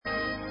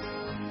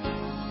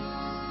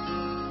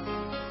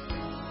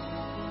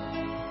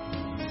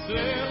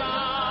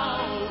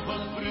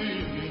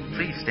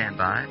Please stand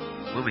by.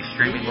 We'll be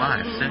streaming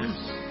live soon.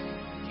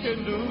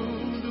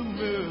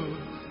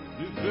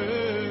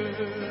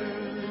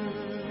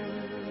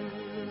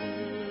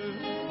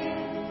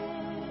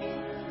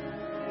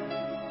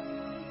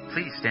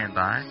 Please stand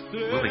by.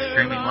 We'll be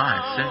streaming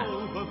live soon.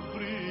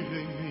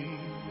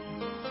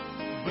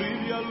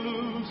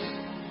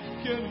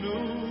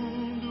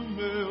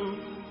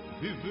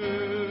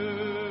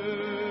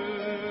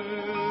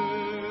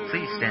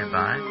 Please stand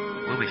by.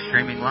 We'll be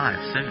streaming live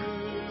soon.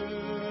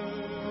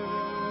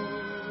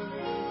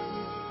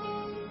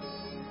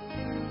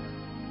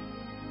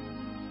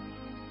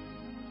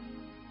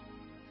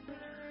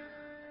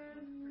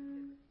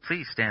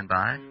 Please stand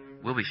by.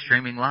 We'll be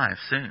streaming live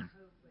soon.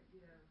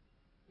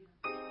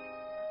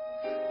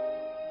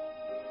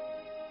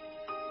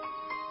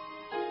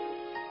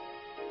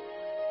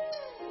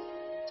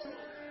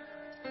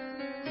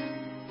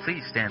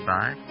 Please stand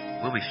by.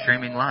 We'll be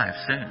streaming live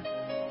soon.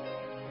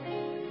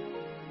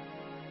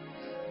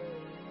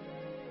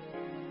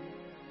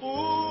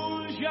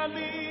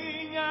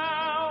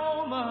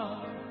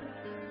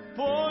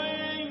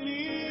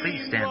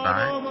 Please stand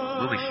by.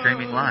 We'll be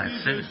streaming live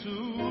soon.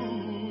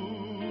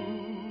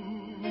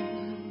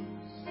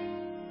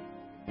 Please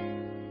stand by.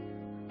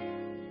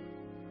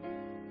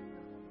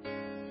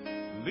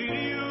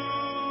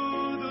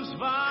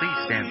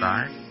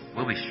 We'll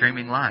be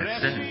streaming live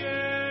soon.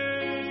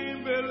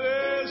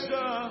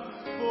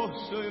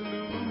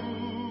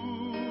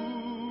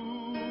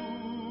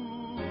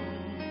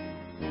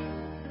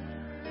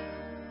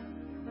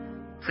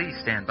 Please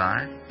stand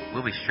by.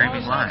 We'll be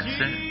streaming live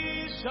soon.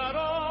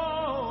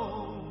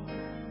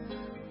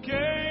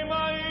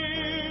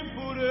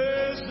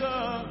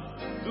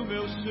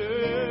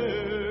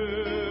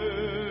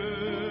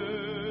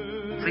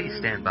 Please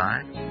stand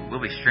by.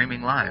 We'll be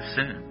streaming live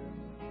soon.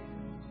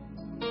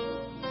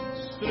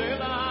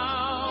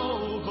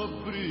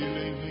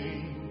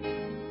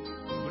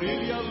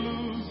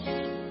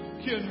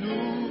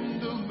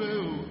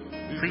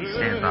 Please stand by. We'll be streaming live soon. Please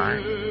stand by.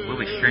 We'll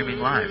be streaming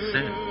live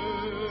soon.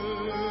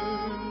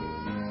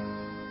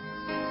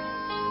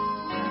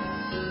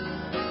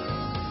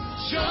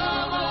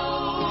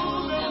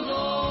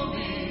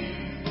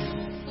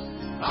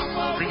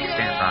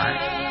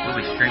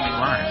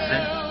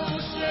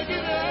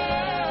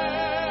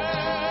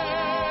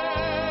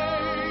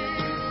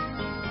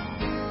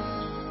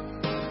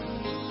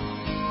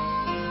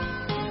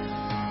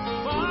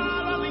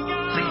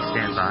 Please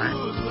stand by.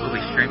 We'll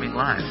be streaming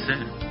live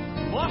soon.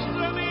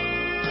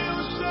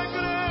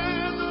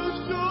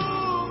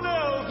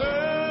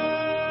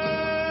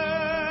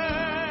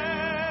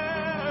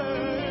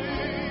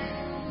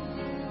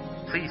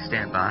 Please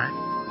stand by.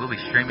 We'll be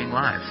streaming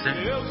live soon.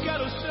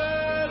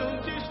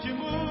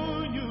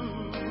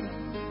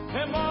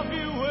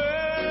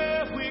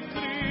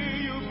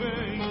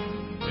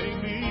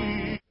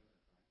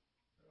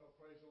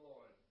 Praise the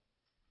Lord.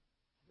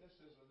 This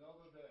is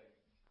another day.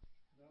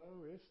 No,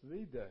 it's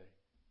the day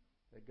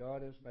that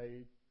God has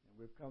made, and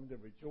we've come to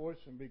rejoice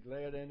and be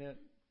glad in it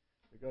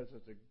because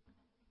it's a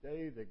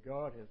day that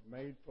God has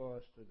made for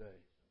us today.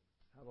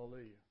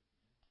 Hallelujah.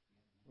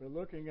 We're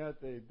looking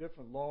at the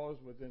different laws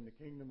within the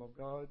kingdom of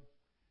God,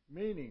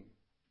 meaning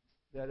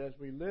that as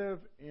we live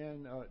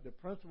in the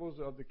principles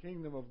of the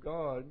kingdom of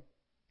God,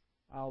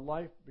 our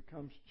life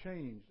becomes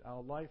changed.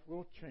 Our life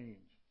will change.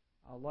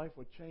 Our life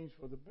will change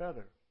for the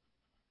better.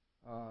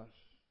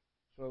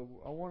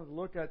 So I wanted to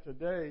look at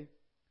today,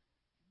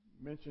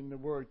 mention the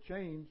word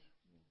change.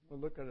 We'll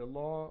look at a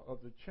law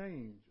of the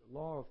change, a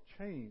law of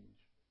change.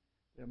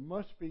 There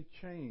must be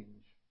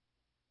change,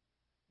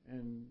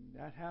 and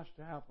that has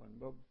to happen.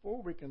 But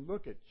before we can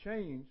look at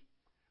change,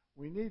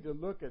 we need to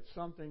look at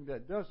something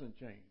that doesn't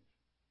change.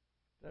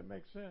 That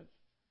makes sense.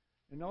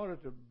 In order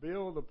to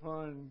build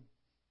upon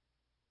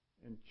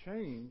and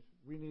change,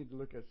 we need to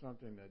look at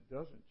something that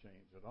doesn't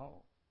change at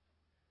all.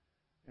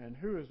 And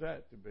who is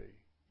that to be?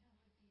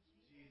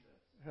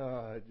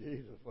 Jesus.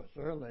 Jesus. Well,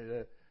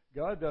 certainly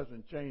God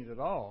doesn't change at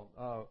all.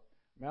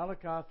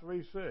 Malachi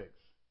 3:6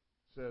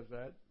 says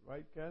that,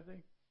 right,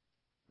 Kathy?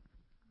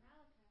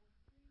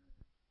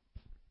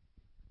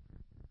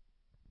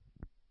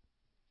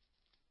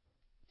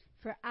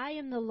 For I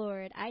am the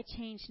Lord, I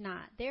change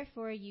not.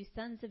 Therefore you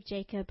sons of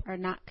Jacob are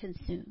not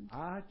consumed.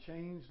 I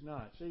change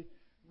not. See,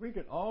 we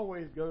can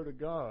always go to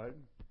God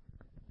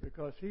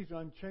because He's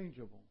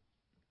unchangeable.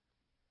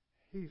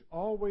 He's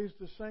always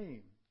the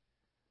same.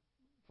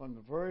 From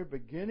the very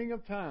beginning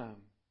of time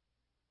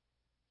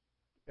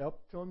up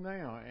till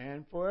now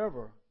and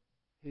forever,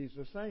 He's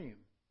the same.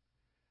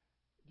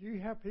 Do you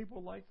have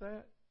people like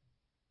that?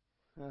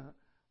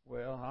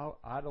 Well,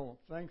 I don't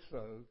think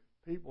so.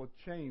 People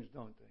change,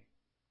 don't they?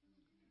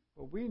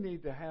 But we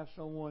need to have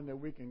someone that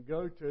we can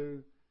go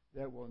to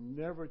that will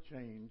never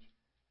change,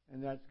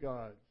 and that's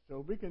God. So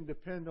we can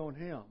depend on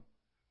Him.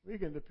 We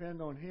can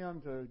depend on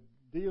Him to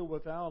deal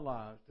with our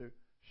lives, to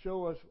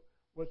show us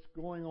what's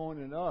going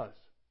on in us.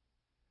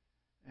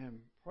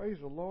 And praise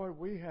the Lord,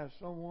 we have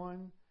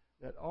someone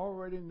that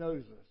already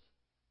knows us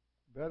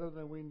better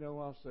than we know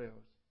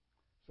ourselves.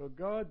 So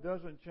God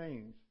doesn't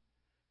change.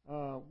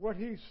 What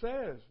He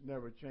says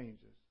never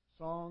changes.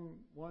 Psalm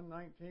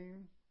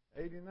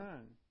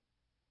 119:89.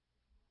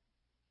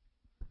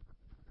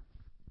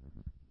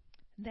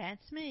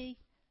 That's me.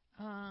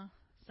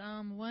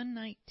 Psalm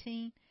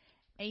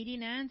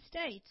 119:89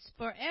 states,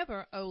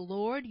 "Forever, O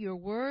Lord, your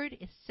word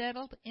is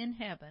settled in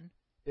heaven."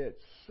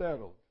 It's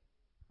settled.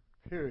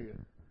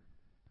 Period.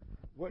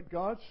 What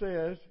God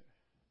says,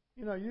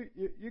 you know,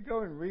 you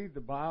go and read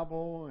the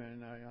Bible,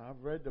 and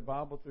I've read the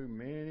Bible through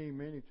many,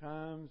 many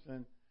times,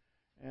 and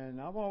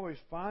I'm always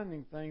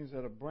finding things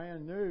that are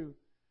brand new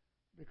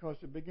because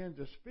it begins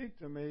to speak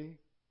to me.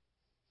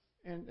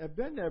 And I've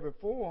been there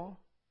before,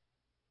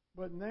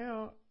 but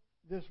now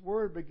this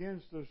word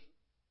begins to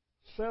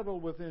settle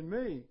within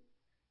me.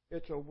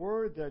 It's a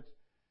word that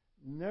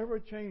never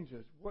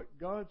changes. What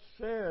God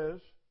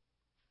says,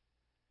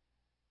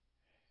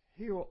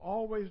 He will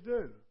always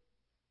do.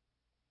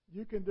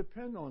 You can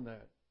depend on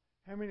that.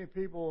 How many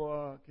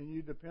people can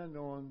you depend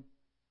on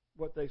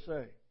what they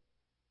say?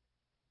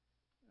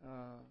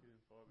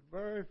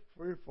 Very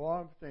few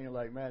farm thing,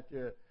 like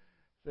Matthew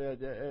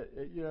said.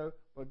 You know,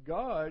 but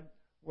God,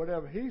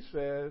 whatever He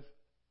says,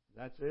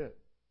 that's it.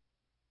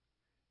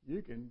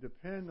 You can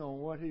depend on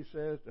what He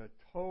says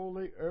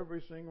totally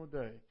every single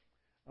day.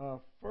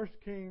 1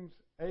 Kings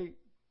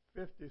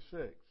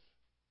 8:56.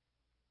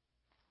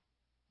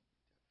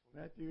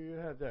 Matthew, you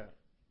have that.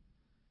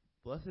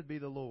 Blessed be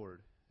the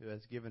Lord, who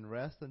has given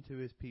rest unto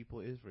His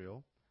people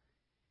Israel,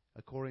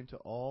 according to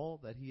all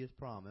that He has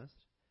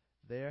promised.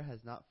 There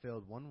has not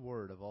failed one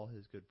word of all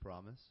His good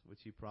promise,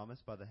 which He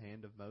promised by the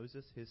hand of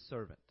Moses His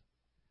servant.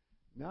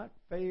 Not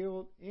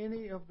failed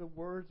any of the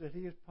words that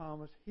He has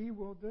promised. He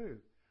will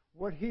do.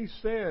 What He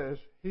says,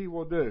 He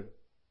will do.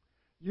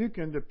 You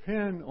can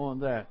depend on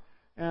that.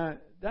 And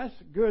that's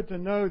good to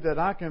know that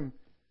I can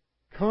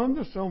come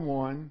to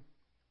someone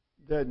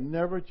that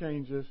never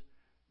changes,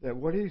 that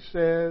what He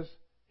says,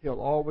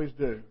 He'll always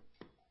do.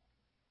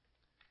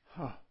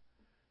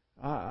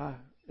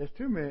 There's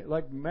too many.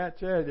 Like Matt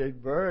said, there's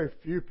very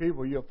few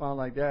people you'll find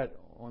like that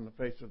on the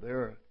face of the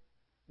earth.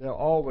 They're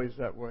always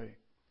that way.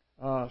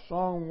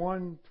 Psalm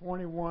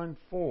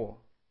 121:4.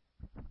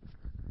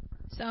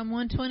 Psalm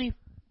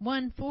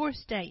 121:4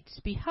 states,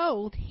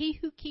 "Behold, He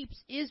who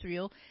keeps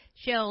Israel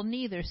shall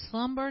neither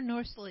slumber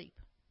nor sleep."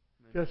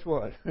 Guess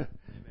what?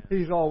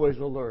 He's always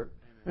alert.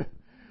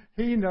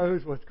 He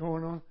knows what's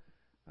going on.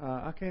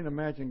 I can't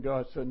imagine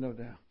God sitting there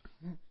down.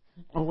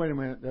 Oh, wait a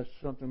minute. There's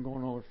something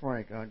going on with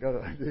Frank. I got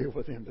to deal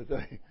with him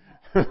today.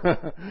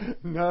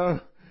 No,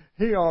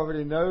 He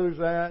already knows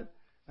that.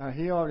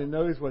 He already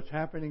knows what's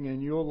happening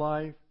in your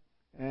life,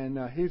 and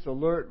He's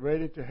alert,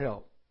 ready to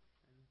help.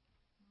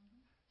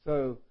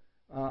 So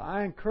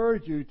I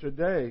encourage you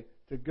today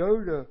to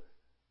go to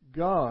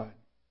God.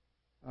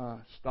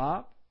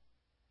 Stop.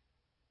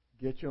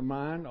 Get your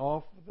mind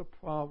off of the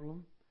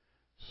problem.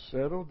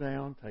 Settle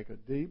down. Take a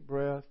deep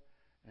breath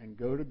and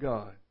go to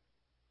God.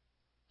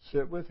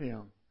 Sit with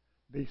Him.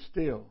 Be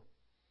still.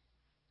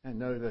 And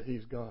know that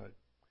He's God.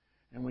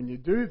 And when you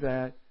do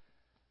that,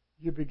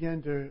 you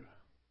begin to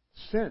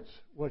sense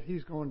what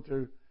He's going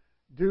to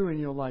do in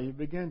your life. You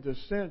begin to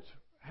sense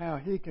how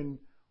He can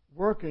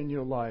work in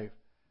your life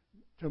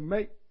to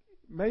make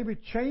maybe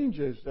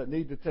changes that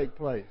need to take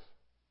place.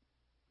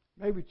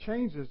 Maybe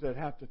changes that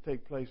have to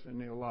take place in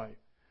your life.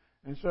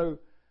 And so,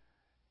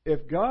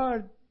 if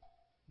God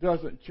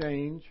doesn't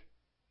change,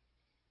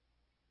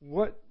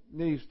 what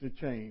needs to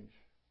change?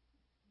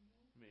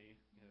 Me,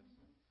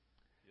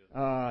 yes.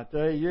 I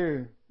tell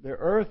you, the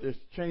earth is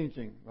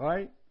changing,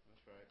 right?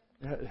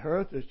 That's right. The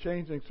earth is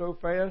changing so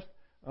fast.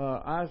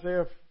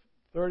 Isaiah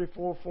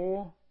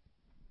 34:4.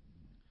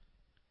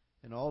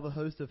 And all the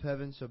host of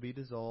heaven shall be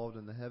dissolved,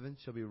 and the heavens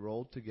shall be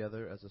rolled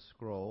together as a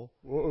scroll.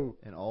 Whoa.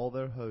 And all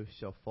their hosts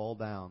shall fall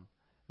down,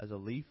 as a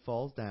leaf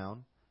falls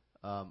down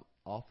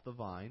off the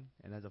vine,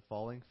 and as a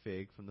falling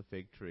fig from the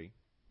fig tree.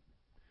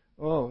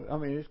 Oh, I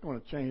mean, it's going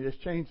to change. It's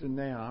changing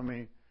now. I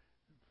mean,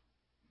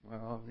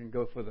 well, we can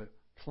go for the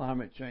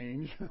climate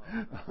change,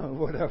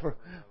 whatever.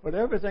 But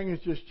everything is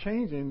just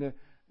changing.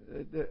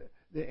 The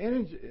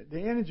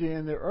energy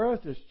in the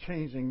earth is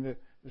changing. The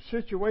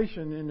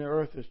situation in the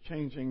earth is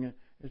changing.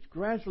 It's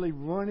gradually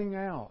running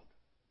out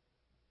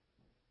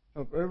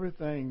of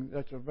everything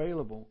that's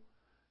available.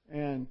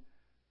 And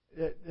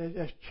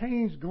there's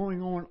change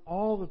going on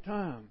all the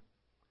time.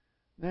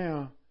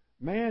 Now,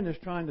 man is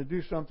trying to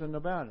do something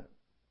about it.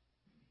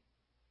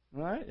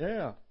 Right?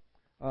 Yeah.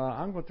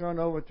 I'm going to turn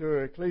over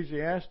to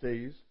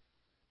Ecclesiastes.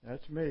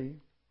 That's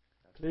me.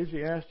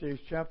 Ecclesiastes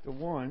chapter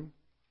 1,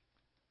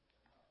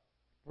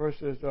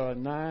 verses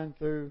 9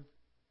 through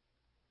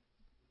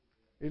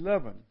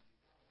 11.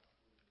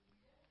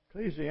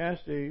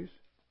 Ecclesiastes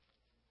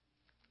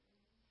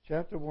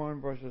chapter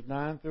 1, verses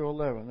 9 through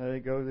 11. There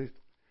you go. These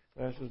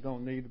glasses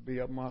don't need to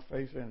be up my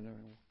face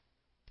anymore.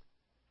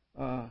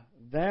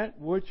 That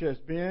which has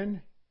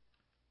been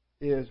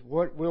is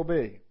what will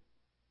be.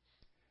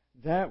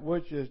 That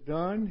which is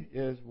done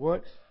is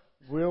what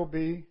will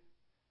be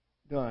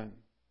done.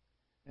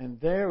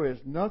 And there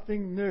is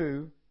nothing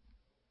new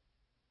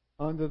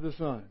under the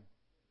sun.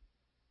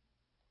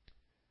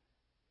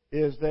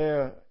 Is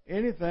there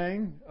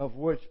anything of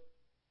which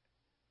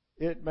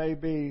it may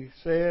be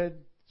said,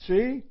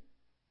 see,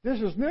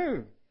 this is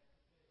new?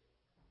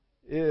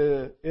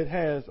 It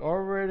has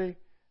already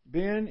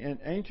been in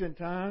ancient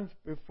times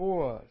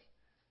before us,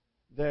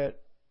 that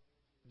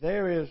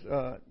there is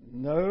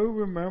no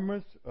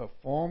remembrance of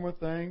former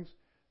things,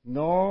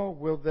 nor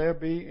will there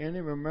be any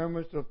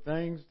remembrance of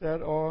things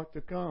that are to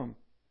come,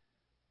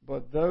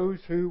 but those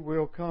who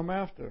will come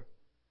after.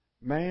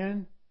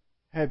 Man,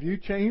 have you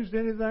changed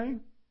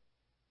anything?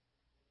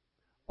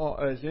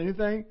 Or is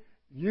anything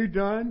you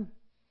done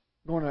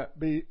going to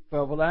be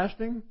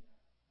everlasting?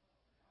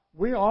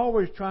 We're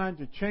always trying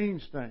to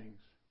change things.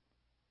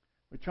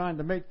 We're trying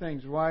to make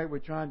things right. We're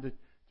trying to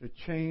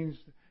change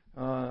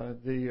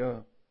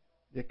the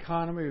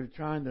economy. We're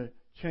trying to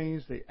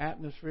change the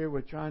atmosphere.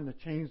 We're trying to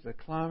change the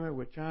climate.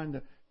 We're trying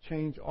to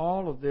change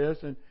all of this,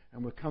 and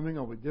we're coming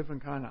up with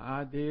different kind of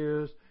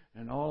ideas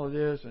and all of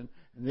this, and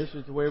this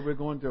is the way we're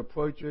going to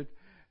approach it.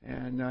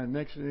 And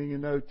next thing you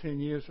know, 10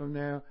 years from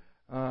now,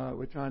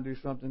 we're trying to do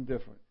something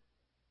different.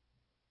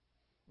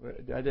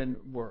 That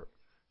didn't work.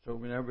 So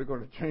now we're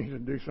going to change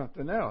and do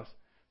something else.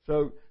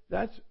 So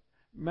that's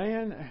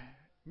man.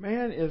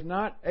 Man is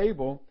not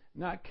capable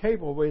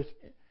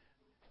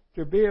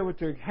to be able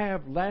to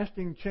have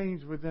lasting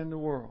change within the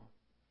world.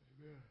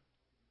 Amen.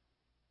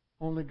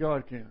 Only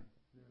God can.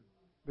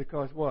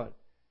 Because what?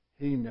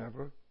 He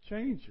never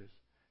changes.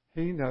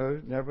 He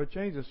never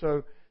changes.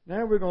 So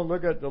now we're going to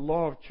look at the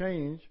law of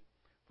change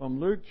from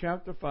Luke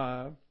chapter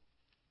 5,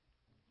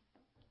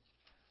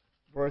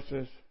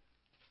 verses.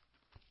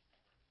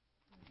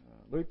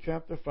 Luke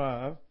chapter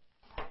 5,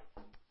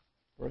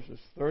 verses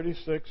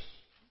 36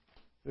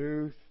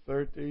 through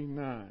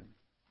 39.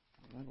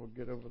 I will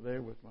get over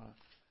there with my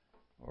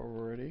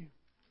already.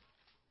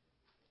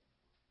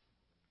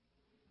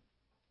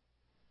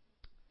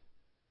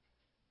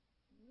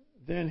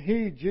 Then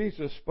he,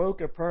 Jesus,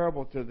 spoke a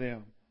parable to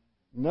them.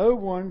 No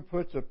one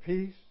puts a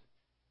piece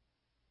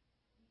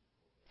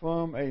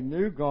from a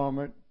new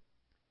garment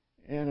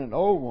in an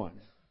old one.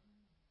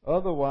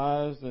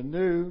 Otherwise, the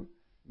new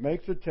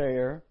makes a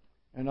tear,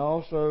 and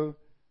also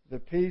the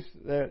piece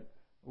that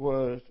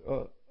was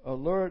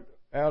alert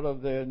out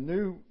of the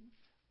new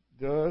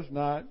does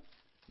not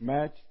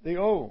match the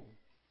old.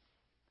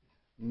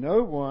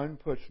 No one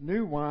puts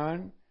new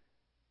wine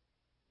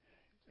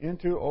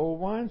into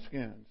old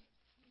wineskins,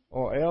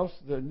 or else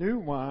the new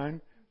wine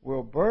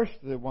will burst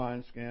the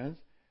wineskins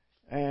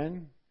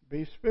and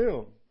be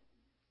spilled,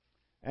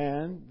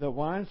 and the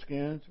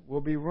wineskins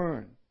will be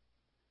ruined.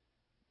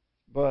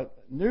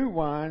 But new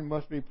wine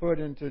must be put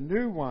into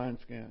new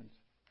wineskins,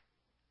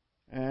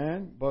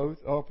 and both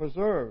are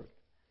preserved.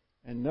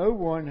 And no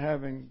one,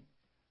 having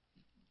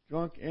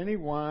drunk any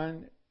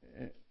wine,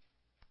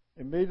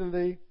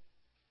 immediately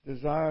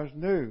desires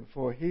new,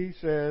 for he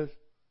says,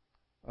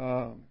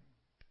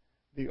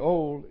 the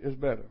old is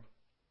better.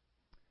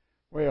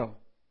 Well,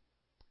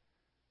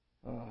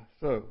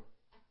 so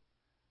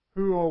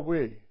who are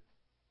we?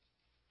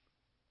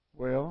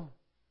 Well,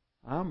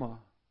 I'm a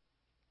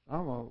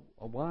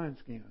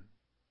wineskin.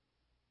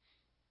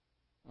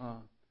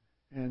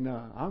 And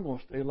I'm going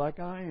to stay like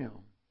I am.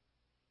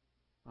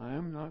 I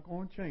am not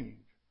going to change.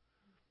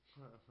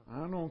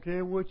 I don't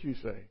care what you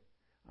say.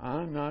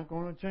 I'm not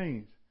going to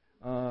change.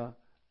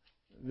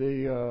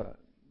 The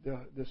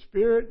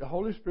Spirit, the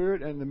Holy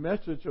Spirit, and the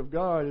message of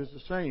God is the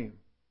same.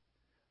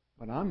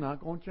 But I'm not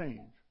going to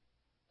change.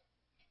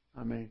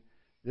 I mean,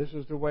 this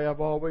is the way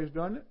I've always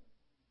done it,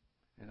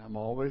 and I'm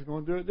always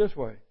going to do it this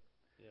way.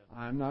 Yeah.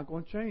 I'm not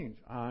going to change.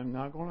 I'm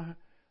not going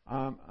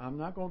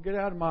to get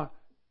out of my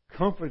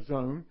comfort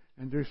zone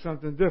and do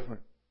something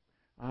different.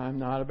 I'm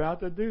not about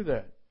to do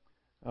that.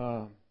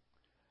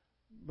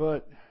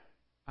 But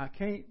I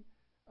can't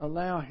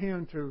allow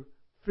Him to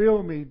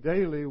fill me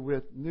daily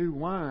with new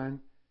wine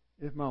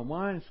if my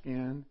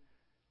wineskin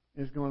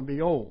is going to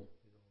be old.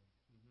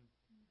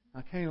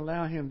 I can't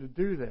allow Him to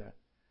do that.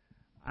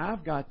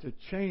 I've got to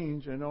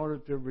change in order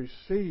to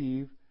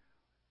receive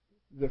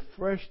the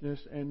freshness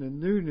and the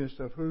newness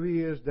of who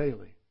He is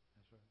daily.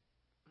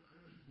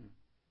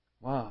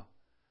 Wow.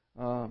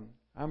 I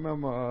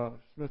remember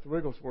Smith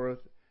Wigglesworth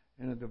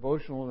in a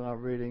devotional that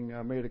I'm reading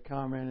made a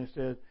comment and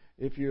said,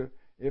 if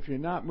you're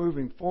not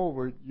moving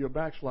forward, you're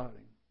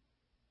backsliding.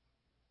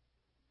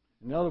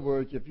 In other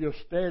words, if you're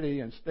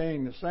steady and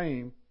staying the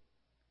same,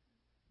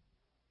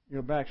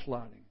 you're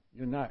backsliding.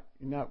 You're not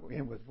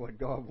in with what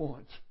God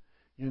wants.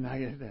 You're not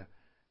in there.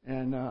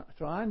 And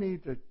so I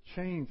need to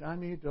change. I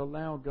need to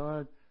allow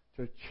God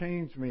to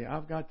change me.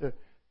 I've got to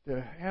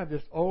have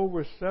this old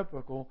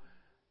receptacle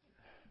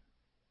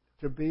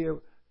to be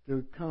able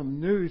to come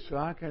new, so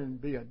I can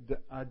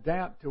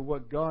adapt to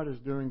what God is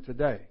doing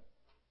today,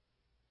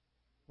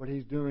 what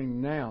He's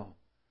doing now.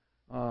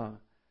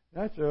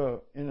 That's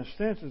in a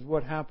sense is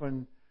what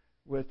happened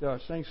with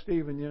St.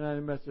 Stephen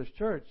United Methodist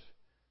Church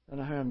that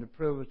I had the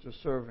privilege of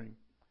serving.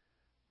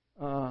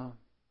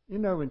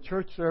 In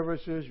church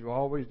services, you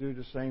always do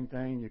the same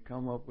thing. You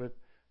come up with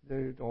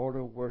the order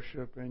of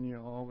worship, and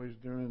you're always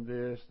doing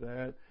this,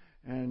 that,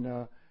 and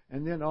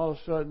then all of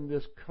a sudden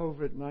this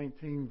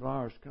COVID-19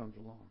 virus comes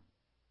along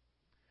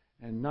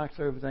and knocks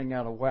everything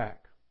out of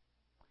whack.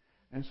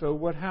 And so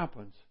what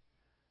happens?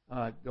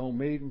 Don't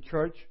meet in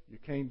church. You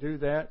can't do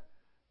that.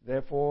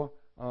 Therefore,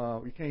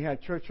 you can't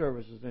have church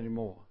services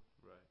anymore.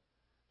 Right.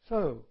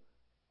 So,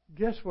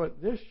 guess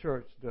what this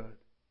church does?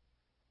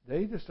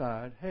 They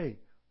decide, hey,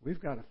 we've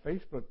got a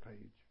Facebook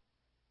page,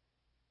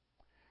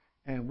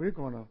 and we're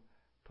going to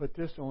put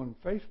this on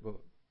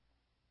Facebook.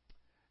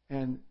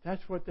 And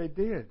that's what they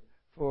did.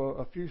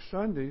 For a few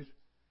Sundays,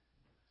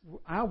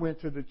 I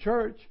went to the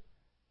church,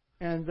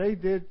 and they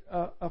did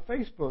a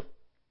Facebook.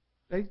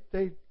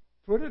 They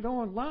put it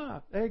on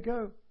live. There you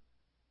go.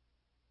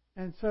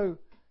 And so,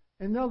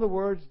 in other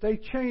words, they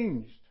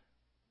changed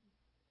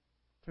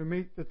to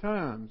meet the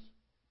times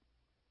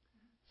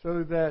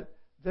so that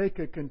they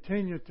could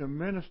continue to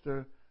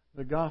minister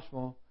the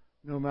gospel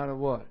no matter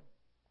what.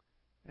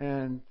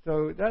 And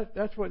so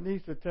that's what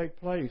needs to take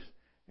place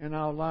in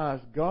our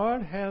lives.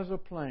 God has a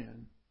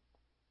plan,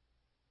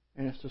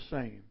 and it's the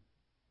same.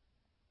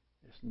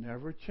 It's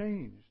never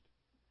changed.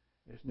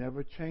 It's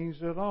never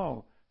changed at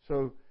all.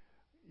 So,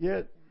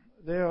 yet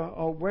there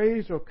are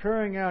ways of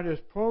carrying out His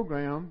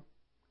program.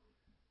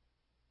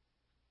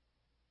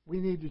 We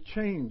need to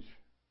change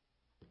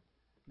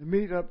to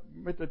meet up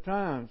with the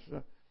times.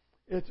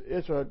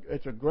 It's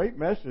a great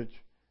message,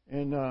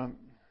 and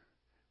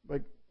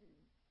but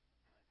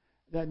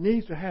that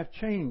needs to have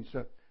change.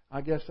 So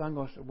I guess I'm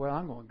going to say, well,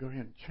 I'm going to go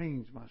ahead and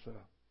change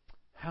myself.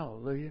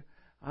 Hallelujah!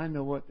 I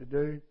know what to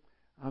do.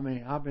 I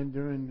mean,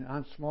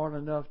 I'm smart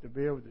enough to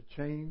be able to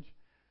change,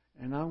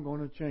 and I'm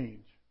going to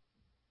change.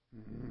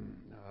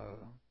 No.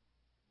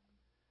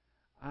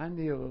 I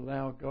need to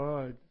allow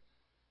God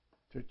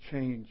to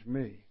change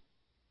me.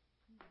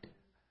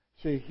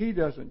 See, He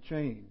doesn't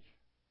change.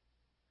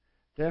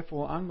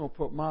 Therefore, I'm going to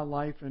put my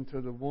life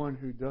into the one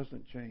who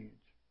doesn't change.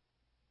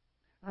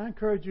 I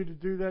encourage you to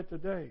do that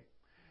today.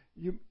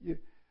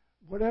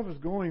 Whatever's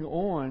going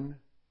on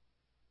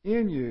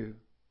in you,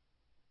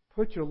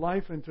 put your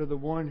life into the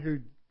one who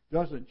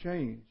doesn't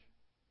change,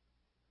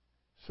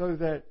 so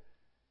that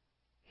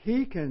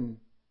He can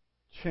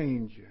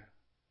change you.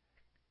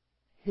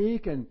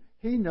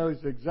 He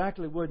knows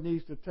exactly what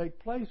needs to take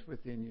place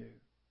within you.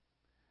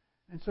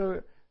 And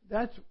so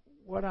that's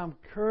what I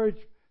encourage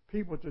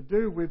people to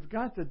do. We've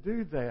got to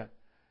do that.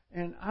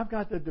 And I've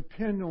got to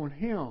depend on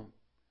Him.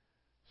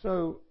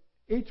 So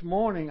each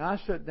morning I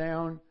sit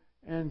down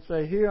and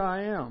say, here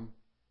I am.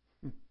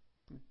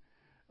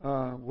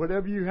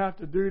 Whatever you have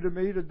to do to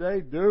me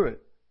today, do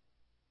it.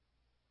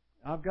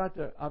 I've got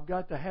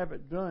to have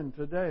it done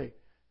today,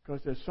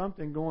 because there's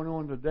something going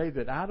on today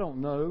that I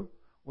don't know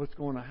what's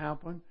going to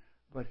happen,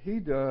 but He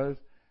does,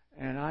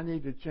 and I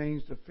need to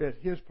change to fit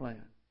His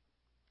plan.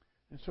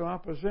 And so I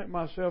present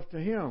myself to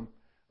Him.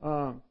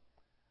 I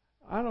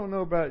don't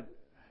know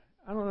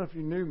if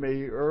you knew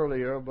me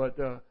earlier, but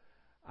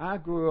I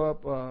grew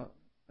up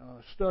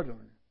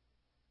stuttering.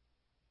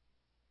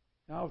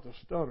 I was a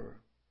stutterer.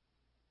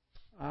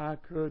 I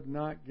could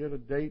not get a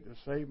date to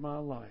save my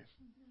life.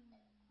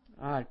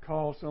 I'd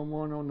call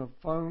someone on the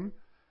phone,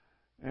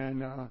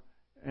 and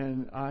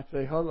I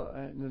say hello,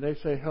 and they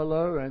say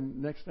hello,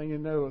 and next thing you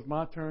know, it's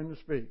my turn to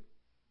speak.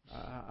 And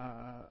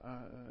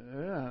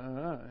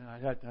I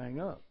had to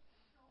hang up.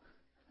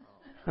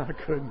 I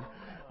couldn't.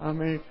 I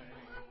mean,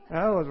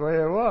 that was the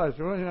way it was.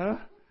 You know,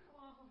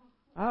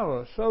 I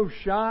was so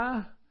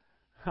shy.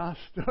 I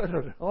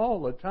stuttered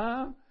all the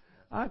time.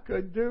 I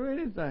couldn't do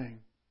anything.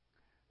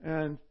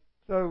 And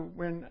so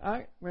when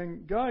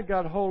God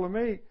got a hold of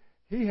me,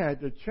 He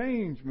had to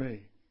change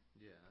me.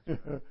 Yeah.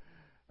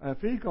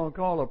 If He's going to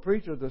call a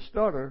preacher to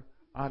stutter,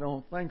 I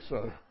don't think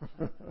so.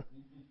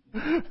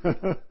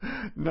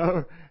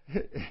 No,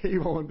 He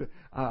won't.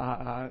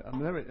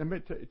 Let me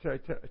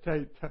tell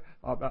you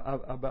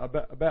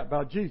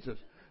about Jesus.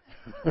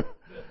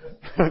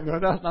 No,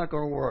 that's not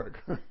going to work.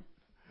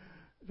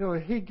 So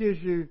He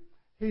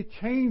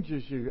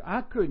changes you.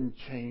 I couldn't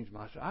change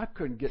myself. I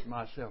couldn't get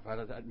myself out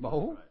of that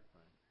mold.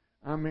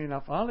 I mean, I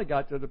finally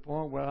got to the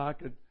point where I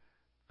could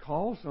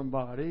call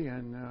somebody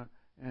and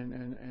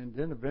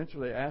then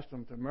eventually ask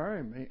them to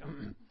marry me.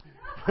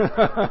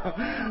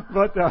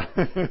 But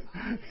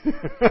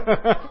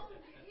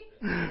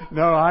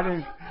no,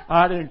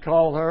 I didn't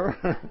call her.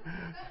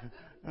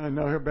 I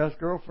know her best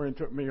girlfriend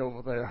took me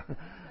over there.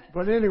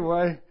 But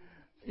anyway,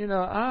 you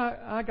know,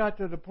 I got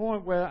to the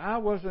point where I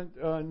wasn't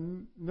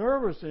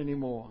nervous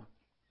anymore.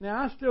 Now,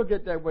 I still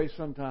get that way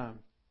sometimes.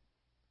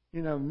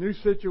 You know, new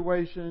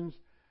situations,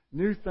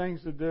 new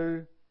things to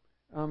do.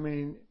 I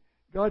mean,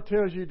 God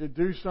tells you to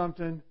do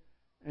something,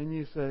 and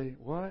you say,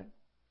 what?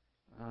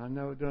 I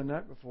never done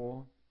that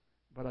before,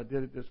 but I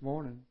did it this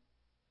morning.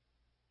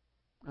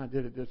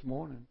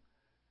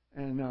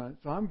 And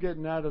so I'm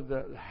getting out of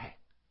the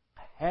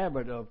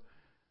habit of,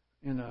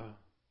 you know,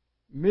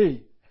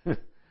 me.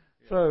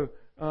 So,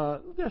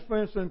 just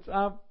for instance,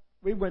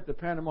 we went to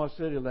Panama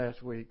City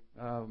last week.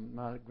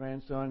 My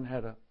grandson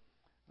had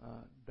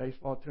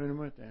baseball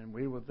tournament, and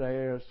we were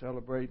there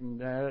celebrating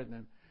that,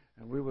 and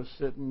we were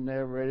sitting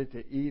there ready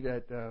to eat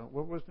at,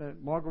 what was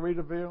that,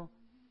 Margaritaville?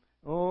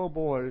 Oh,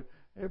 boy,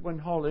 it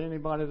wasn't hardly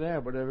anybody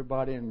there, but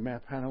everybody in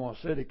Panama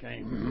City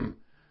came.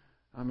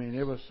 I mean,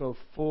 it was so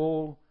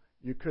full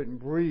you couldn't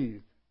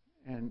breathe,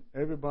 and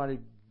everybody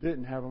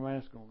didn't have a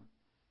mask on.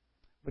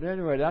 But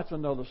anyway, that's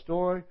another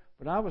story.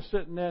 But I was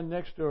sitting there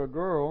next to a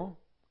girl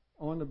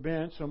on the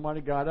bench.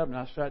 Somebody got up, and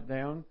I sat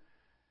down.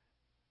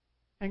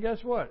 And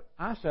guess what?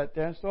 I sat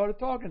there and started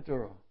talking to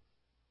her.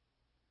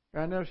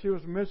 I know she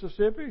was from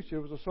Mississippi. She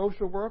was a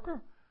social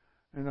worker.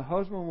 And her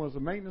husband was a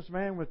maintenance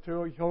man with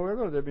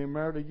Toyota. They'd been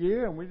married a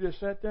year. And we just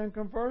sat there and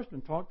conversed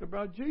and talked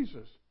about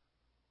Jesus.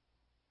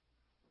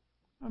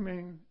 I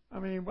mean,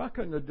 I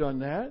couldn't have done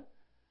that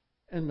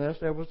unless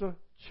there was a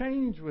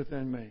change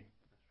within me.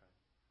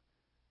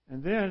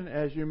 And then,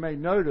 as you may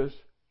notice,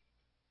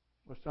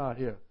 what's out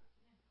here?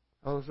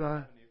 Oh,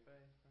 side?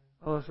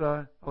 Oh,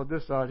 side? Oh,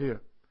 this side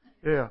here.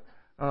 Yeah.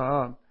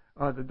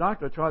 The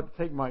doctor tried to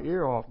take my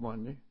ear off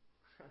Monday.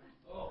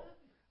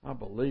 I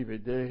believe he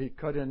did. He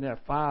cut in there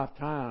 5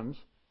 times.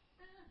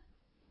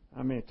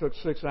 I mean, it took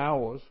 6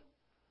 hours.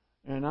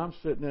 And I'm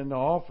sitting in the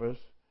office.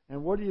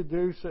 And what do you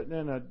do sitting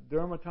in a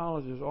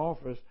dermatologist's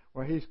office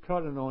where he's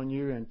cutting on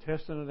you and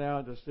testing it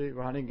out to see,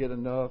 well, I didn't get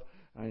enough.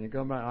 I didn't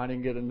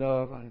get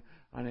enough.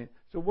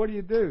 So what do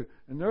you do?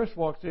 The nurse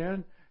walks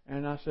in,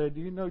 and I said,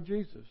 do you know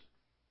Jesus?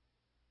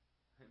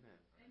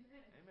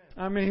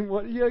 I mean,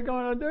 what are you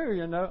going to do,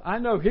 you know? I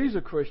know he's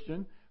a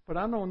Christian, but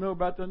I don't know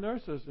about the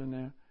nurses in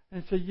there.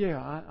 And said,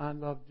 yeah, I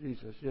love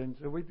Jesus. And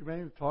so we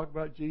maybe talked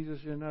about Jesus,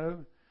 you know.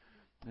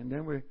 And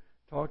then we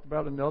talked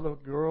about another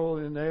girl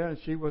in there, and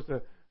she was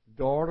the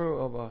daughter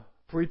of a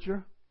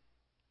preacher,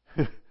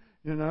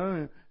 you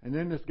know. And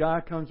then this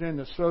guy comes in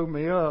to sew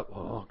me up.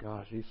 Oh,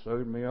 gosh, he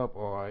sewed me up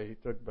all right. He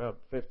took about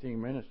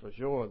 15 minutes for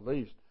sure, at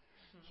least,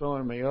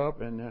 sewing me up.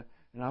 And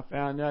I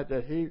found out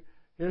that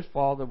his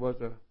father was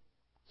a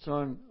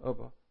son of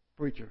a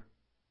preacher.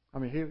 I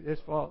mean, his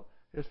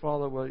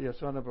father was a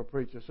son of a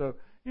preacher. So,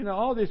 you know,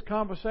 all these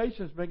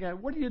conversations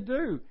began. What do you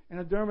do in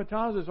a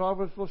dermatologist's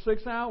office for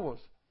 6 hours?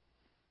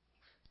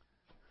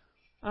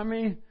 I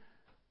mean,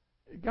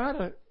 in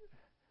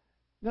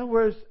other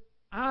words,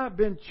 I've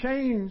been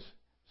changed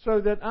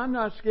so that I'm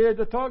not scared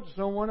to talk to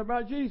someone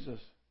about Jesus.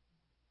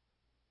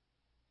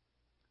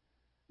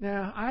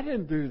 Now, I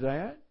didn't do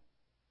that.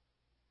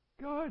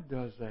 God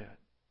does that.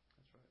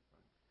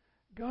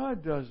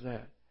 God does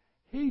that.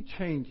 He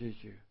changes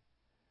you.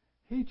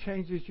 He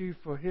changes you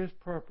for His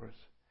purpose.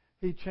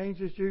 He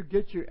changes you,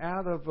 gets you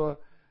out of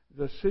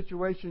the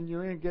situation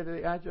you're in, get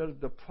you out of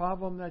the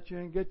problem that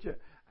you're in, get you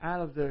out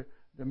of the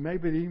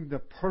maybe even the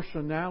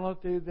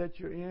personality that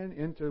you're in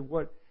into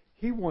what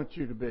He wants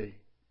you to be.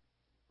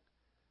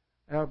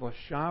 Out of a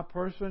shy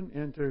person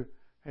into,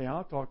 hey,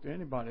 I'll talk to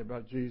anybody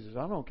about Jesus.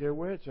 I don't care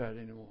where it's at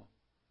anymore.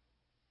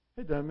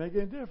 It doesn't make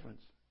any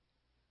difference.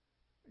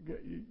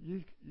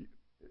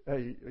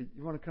 Hey,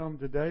 you want to come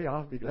today?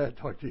 I'll be glad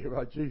to talk to you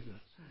about Jesus.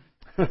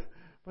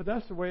 But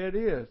that's the way it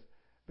is.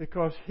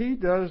 Because He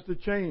does the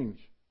change.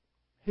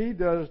 He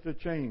does the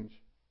change.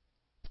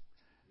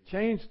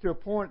 Changed to a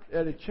point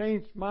that it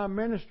changed my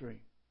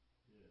ministry.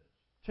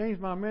 Changed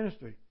my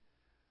ministry.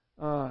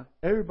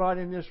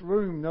 Everybody in this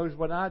room knows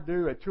what I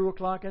do at 2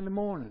 o'clock in the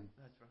morning.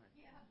 That's right.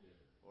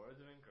 Yeah. Words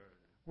of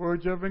encouragement.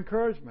 Words of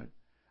encouragement.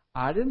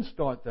 I didn't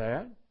start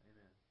that. Amen.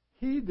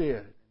 He did.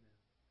 Amen.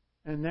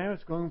 And now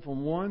it's going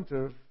from 1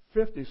 to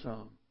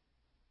 50-some.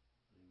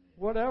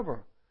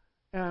 Whatever.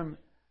 And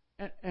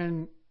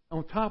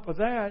on top of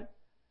that,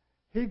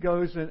 he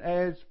goes and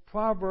adds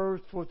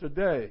Proverbs for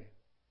today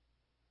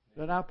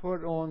that I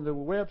put on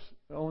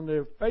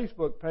the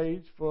Facebook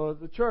page for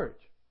the church.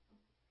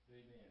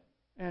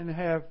 Amen. And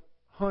have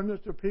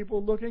hundreds of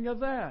people looking at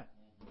that.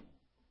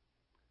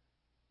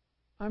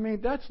 I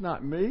mean, that's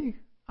not me.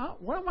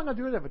 What am I going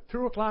to do at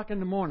 2 o'clock in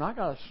the morning? I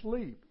got to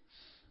sleep.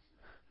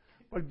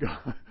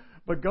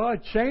 But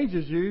God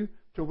changes you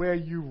to where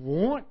you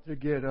want to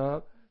get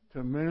up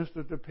to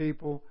minister to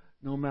people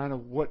no matter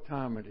what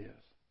time it is.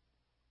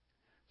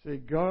 See,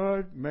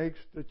 God makes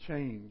the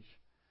change.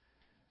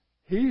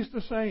 He's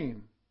the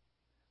same,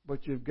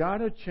 but you've got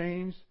to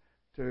change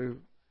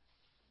to,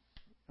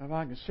 if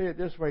I can say it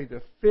this way,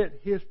 to fit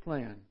His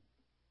plan,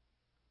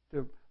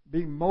 to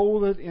be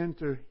molded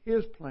into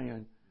His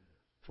plan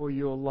for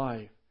your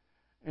life.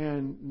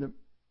 And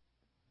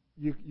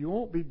you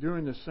won't be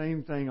doing the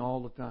same thing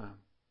all the time.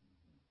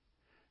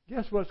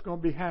 Guess what's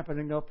going to be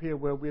happening up here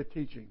where we're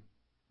teaching?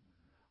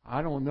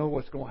 I don't know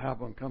what's going to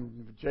happen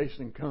when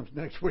Jason comes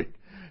next week.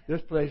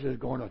 This place is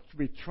going to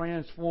be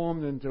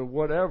transformed into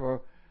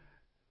whatever.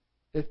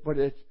 But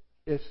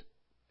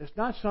it's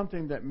not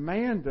something that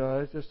man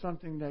does. It's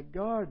something that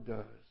God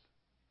does.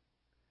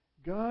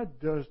 God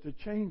does the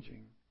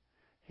changing.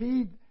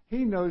 He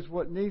knows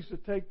what needs to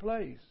take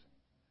place.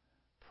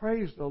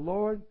 Praise the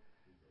Lord.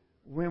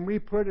 When we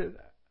put it,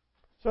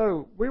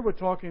 so we were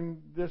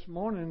talking this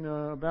morning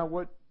about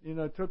what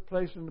took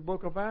place in the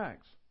book of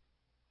Acts.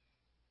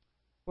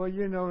 Well,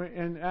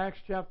 in Acts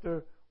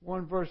chapter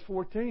 1 verse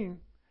 14,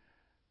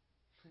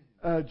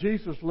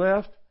 Jesus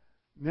left.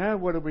 Now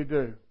what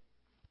do?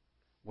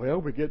 Well,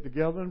 we get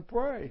together and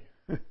pray.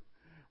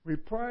 We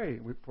pray.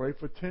 We pray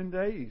for 10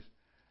 days.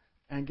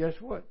 And guess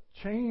what?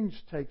 Change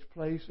takes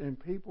place in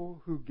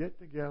people who get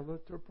together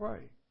to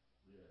pray.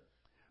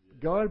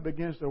 God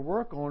begins to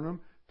work on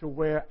them to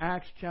where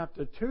Acts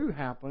chapter 2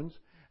 happens,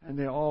 and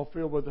they're all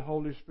filled with the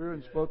Holy Spirit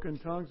and spoke in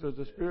tongues as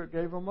the Spirit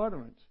gave them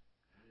utterance.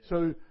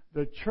 So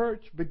the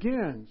church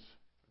begins.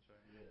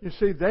 You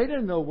see, they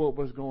didn't know what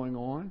was going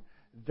on.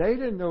 They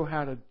didn't know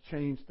how to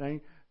change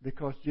things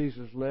because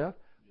Jesus left.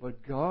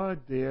 But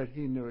God did.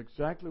 He knew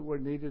exactly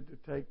what needed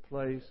to take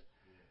place.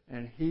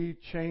 And He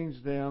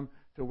changed them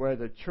to where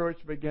the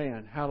church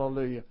began.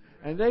 Hallelujah.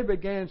 And they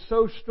began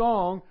so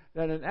strong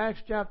that in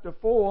Acts chapter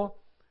 4,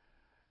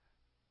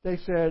 they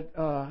said,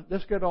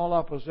 let's get all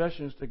our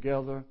possessions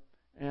together.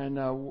 And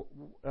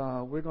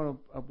we're going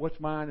to, what's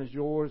mine is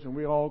yours, and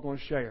we're all going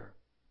to share.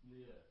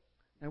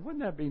 And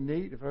wouldn't that be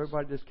neat if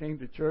everybody just came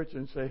to church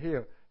and said,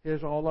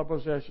 here's all our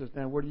possessions.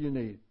 Now, what do you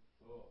need?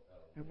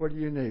 What do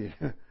you need?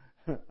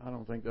 I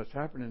don't think that's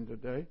happening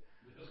today.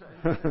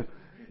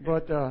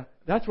 But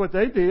that's what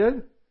they did.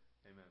 Amen.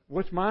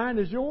 What's mine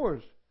is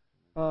yours.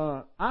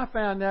 I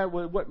found that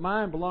what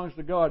mine belongs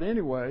to God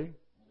anyway,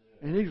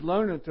 and He's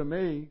loaning it to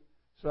me,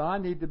 so I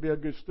need to be a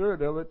good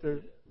steward of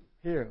it.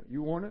 Here,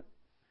 you want it?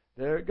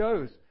 There it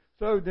goes.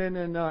 So then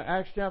in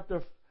Acts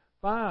chapter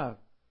 5,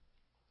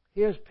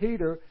 here's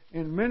Peter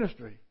in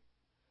ministry.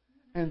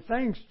 And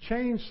things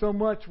changed so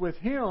much with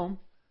him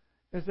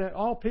is that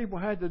all people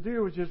had to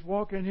do was just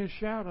walk in his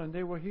shadow and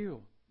they were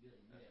healed.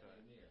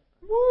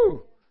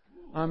 Woo!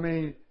 I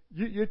mean,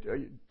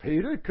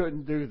 Peter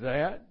couldn't do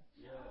that.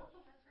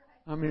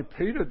 I mean,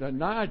 Peter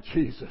denied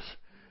Jesus.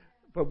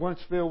 But once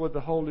filled with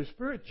the Holy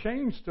Spirit,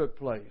 change took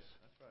place.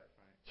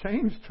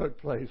 Change took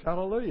place.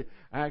 Hallelujah.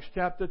 Acts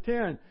chapter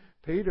 10.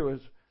 Peter was,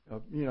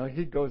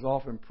 he goes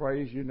off and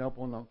prays, up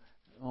on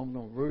the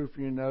roof,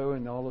 and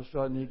all of a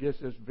sudden he gets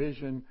this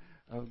vision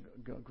of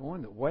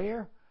going to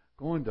where?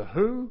 Going to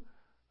who?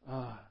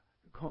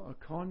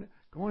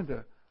 Going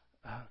to,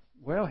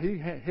 he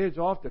heads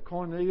off to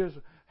Cornelius'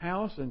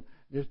 house, and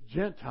this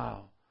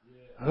Gentile.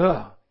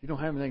 You don't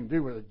have anything to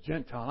do with a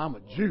Gentile. I'm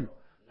a Jew.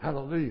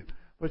 Hallelujah.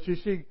 But you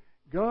see,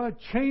 God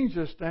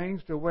changes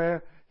things to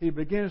where He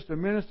begins to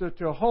minister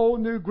to a whole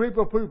new group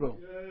of people.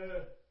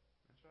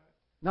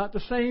 Not the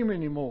same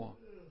anymore.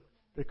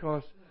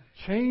 Because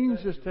change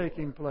is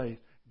taking place.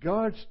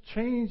 God's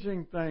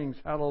changing things.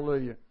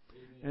 Hallelujah.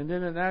 And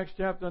then in Acts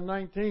chapter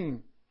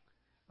 19,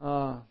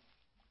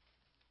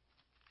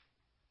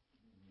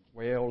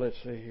 let's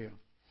see here.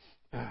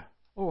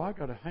 I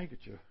got a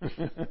handkerchief.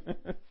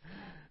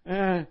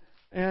 and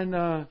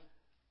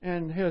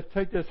here,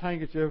 take this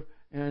handkerchief,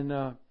 and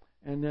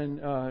then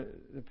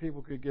the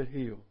people could get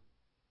healed.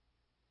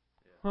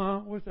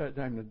 What's that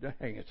damn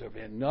handkerchief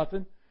in?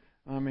 Nothing.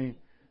 I mean,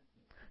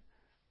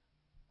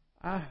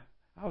 I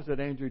was at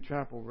Andrew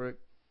Chapel, Rick,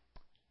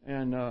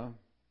 and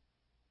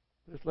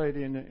this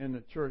lady in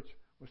the church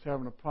was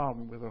having a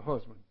problem with her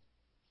husband.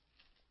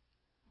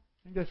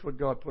 And guess what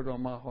God put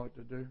on my heart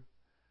to do?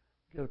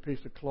 Get a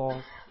piece of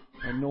cloth,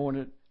 anoint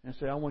it, and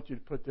say, I want you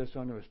to put this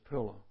under his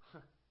pillow.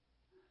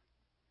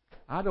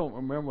 I don't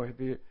remember if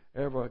he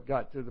ever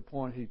got to the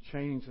point he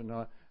changed or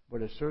not,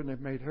 but it certainly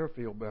made her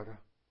feel better.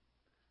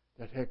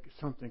 That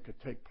something could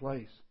take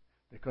place.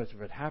 Because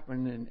if it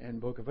happened in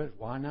Book of Acts,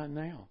 why not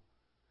now?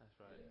 That's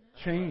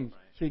right. Change.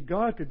 Right. See,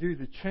 God could do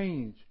the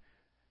change.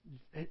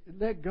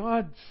 Let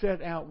God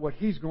set out what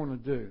He's going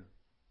to do.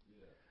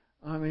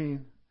 Yeah. I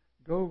mean,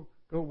 go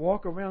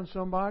walk around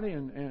somebody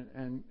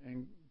and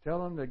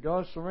tell them that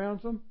God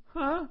surrounds them?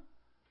 Huh?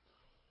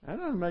 That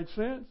doesn't make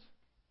sense.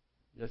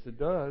 Yes, it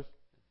does.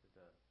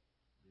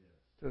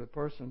 To the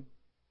person.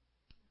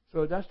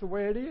 So that's the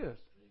way it is. Amen.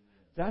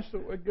 That's the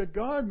way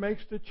God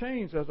makes the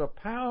change. There's a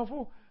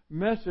powerful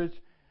message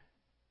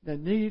that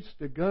needs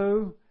to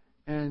go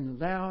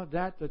and allow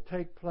that to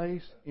take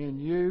place in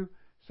you.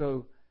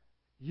 So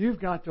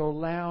you've got to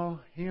allow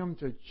Him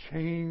to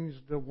change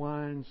the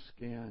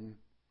wineskin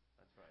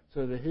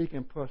so that He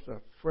can put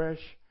a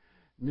fresh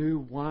new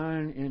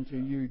wine into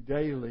you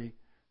daily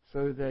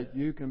so that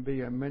you can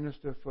be a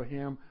minister for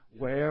Him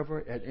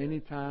wherever, at any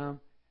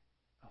time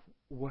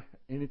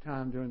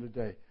during the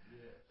day.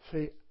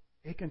 See,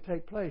 it can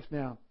take place.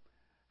 Now,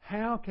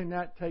 how can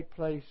that take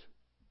place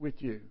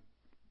with you?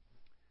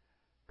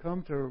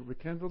 Come to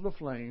Rekindle the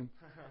Flame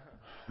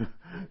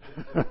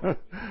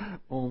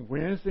on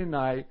Wednesday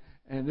night,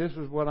 and this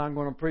is what I'm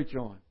going to preach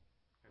on.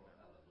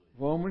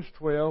 Romans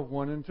 12,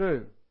 1 and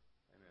 2.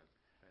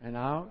 And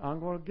I'm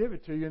going to give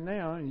it to you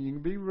now, and you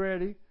can be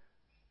ready,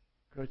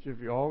 because if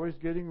you're always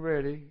getting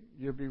ready,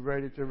 you'll be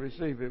ready to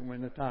receive it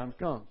when the time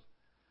comes.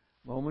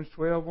 Romans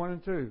 12, 1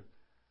 and 2.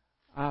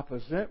 I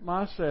present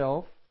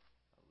myself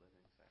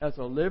as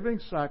a living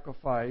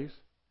sacrifice,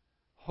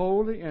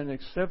 holy and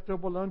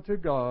acceptable unto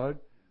God,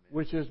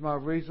 which is my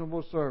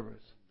reasonable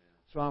service.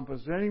 So I'm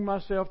presenting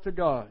myself to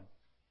God.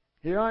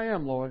 Here I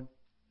am, Lord.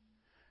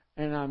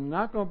 And I'm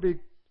not going to be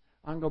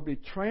I'm going to be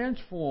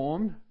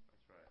transformed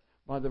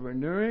by the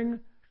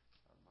renewing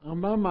of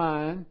my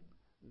mind.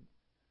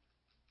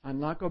 I'm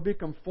not going to be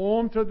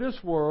conformed to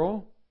this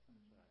world.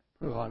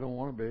 Oh, I don't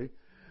want to be.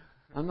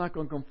 I'm not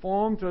going to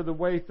conform to the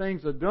way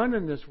things are done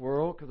in this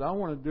world, because I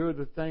want to do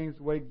the things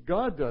the way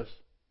God does.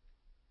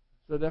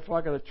 So therefore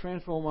I got to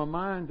transform my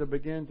mind to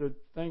begin to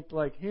think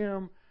like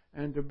Him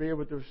and to be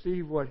able to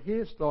receive what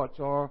His thoughts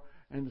are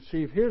and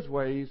receive His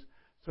ways,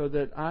 so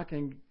that I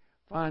can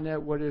find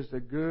out what is the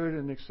good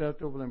and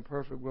acceptable and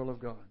perfect will of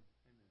God.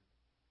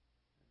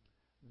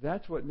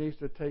 That's what needs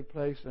to take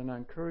place, and I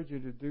encourage you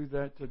to do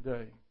that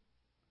today.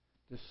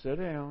 Just sit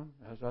down,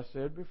 as I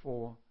said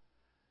before,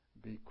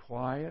 be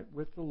quiet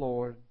with the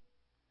Lord,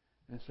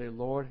 and say,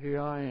 Lord,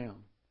 here I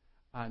am.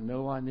 I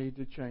know I need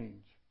to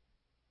change.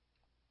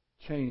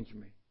 Change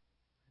me.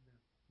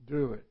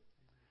 Do it.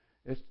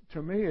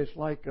 To me, it's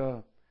like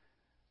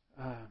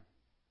I've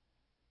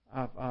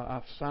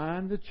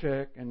signed the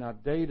check and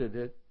I've dated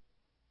it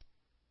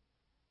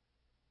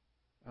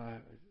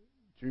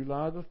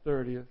July the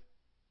 30th,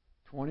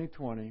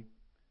 2020, and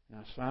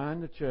I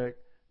signed the check.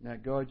 Now,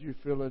 God, you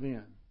fill it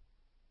in.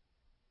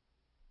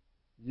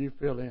 You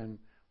fill in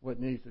what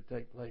needs to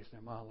take place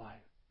in my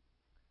life.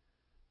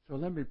 So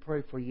let me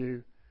pray for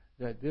you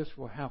that this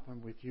will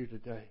happen with you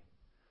today.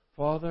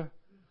 Father,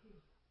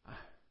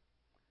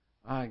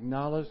 I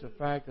acknowledge the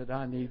fact that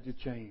I need to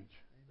change.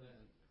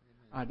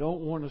 I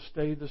don't want to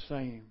stay the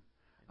same.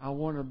 I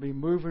want to be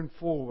moving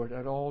forward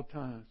at all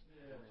times.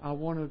 I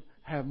want to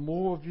have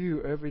more of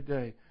you every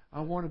day.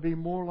 I want to be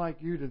more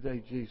like you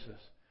today,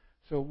 Jesus.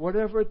 So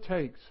whatever it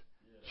takes,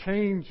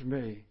 change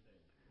me.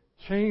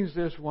 Change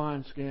this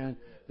wineskin,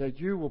 that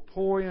you will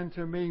pour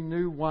into me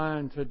new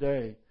wine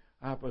today.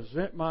 I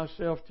present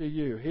myself to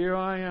you. Here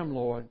I am,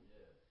 Lord.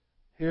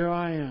 Here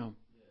I am.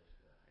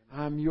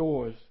 I'm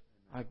yours.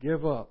 I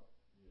give up.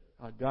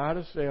 I die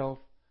to self,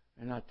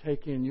 and I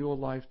take in your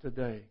life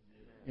today.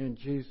 In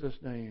Jesus'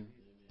 name,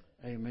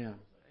 amen.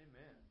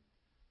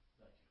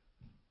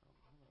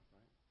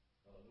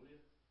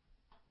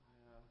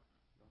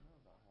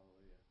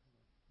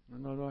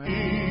 No.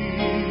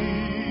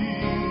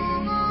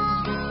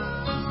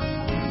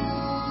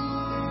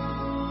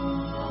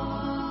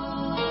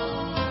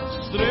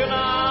 Estrela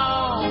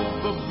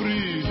alva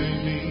brilha em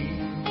mim,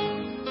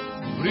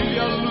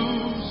 brilha a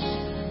luz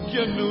que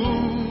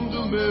inunda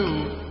o meu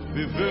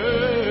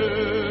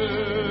viver.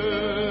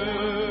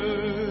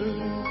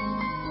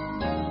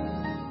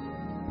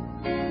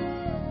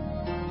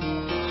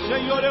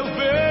 Senhor, eu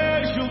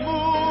vejo o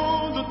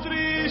mundo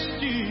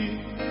triste,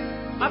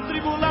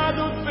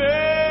 atribulado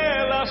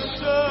pela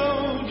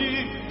ação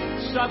de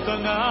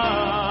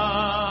Satanás.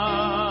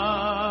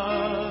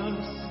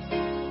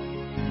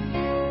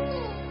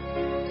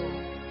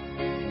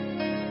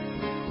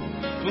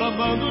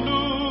 Clamando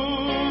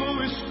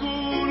no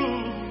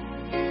escuro,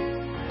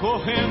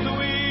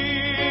 correndo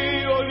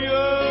e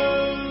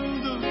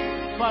olhando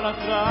para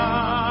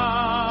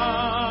trás.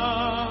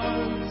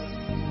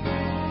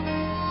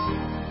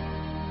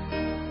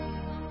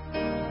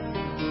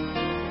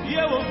 E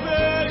eu o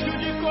vejo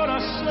de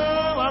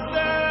coração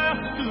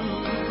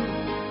aberto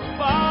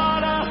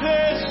para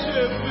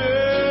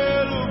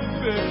receber o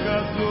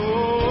pecador.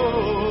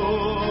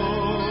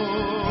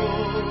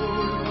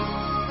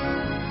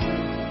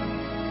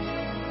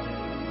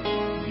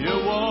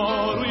 Eu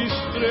oro,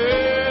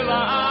 estrela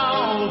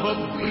alva,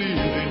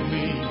 brilha em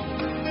mim,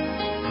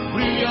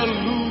 brilha a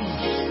luz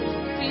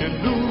que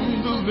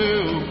inunda o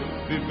meu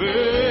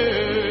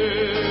viver.